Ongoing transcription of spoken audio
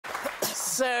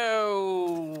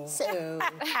So,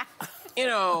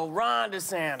 Ron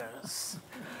DeSantis,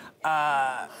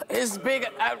 his big...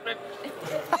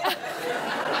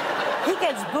 He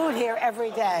gets booed here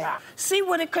every day. See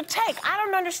what it could take. I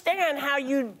don't understand how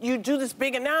you do this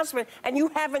big announcement and you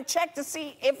haven't checked to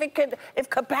see if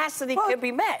capacity can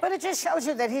be met. But it just shows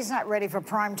you that he's not ready for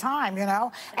prime time,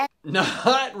 And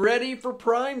not ready for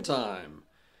prime time.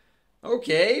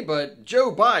 Okay, but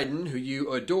Joe Biden, who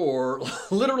you adore,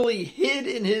 literally hid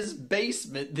in his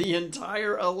basement the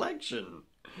entire election.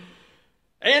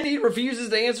 And he refuses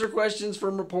to answer questions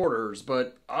from reporters,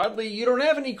 but oddly, you don't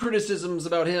have any criticisms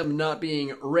about him not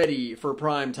being ready for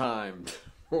prime time.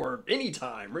 Or any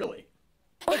time, really.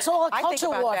 It's all a culture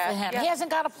war for him. Yeah. He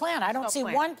hasn't got a plan. I don't see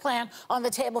one plan on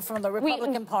the table from the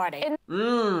Republican Party.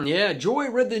 Yeah, Joy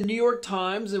read the New York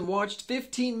Times and watched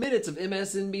 15 minutes of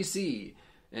MSNBC.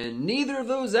 And neither of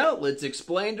those outlets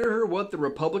explained to her what the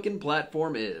Republican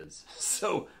platform is.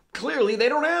 So, clearly they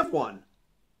don't have one.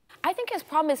 I think his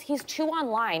problem is he's too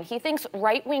online. He thinks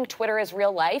right-wing Twitter is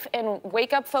real life, and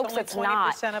wake up, folks, it's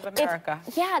not. 20% of America.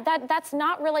 That's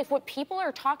not real life. What people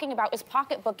are talking about is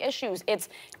pocketbook issues. It's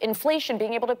inflation,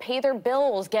 being able to pay their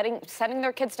bills, sending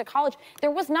their kids to college. There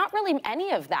was not really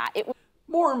any of that.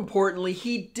 More importantly,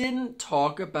 he didn't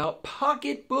talk about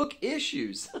pocketbook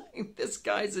issues. This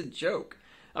guy's a joke.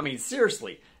 I mean,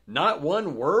 seriously, not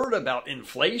one word about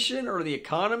inflation or the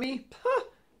economy? Huh,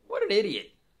 what an idiot.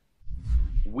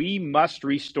 We must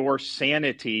restore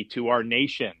sanity to our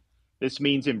nation. This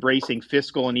means embracing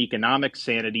fiscal and economic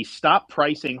sanity. Stop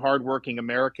pricing hardworking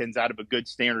Americans out of a good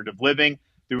standard of living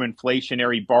through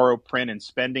inflationary borrow, print, and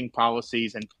spending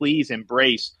policies. And please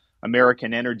embrace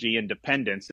American energy independence.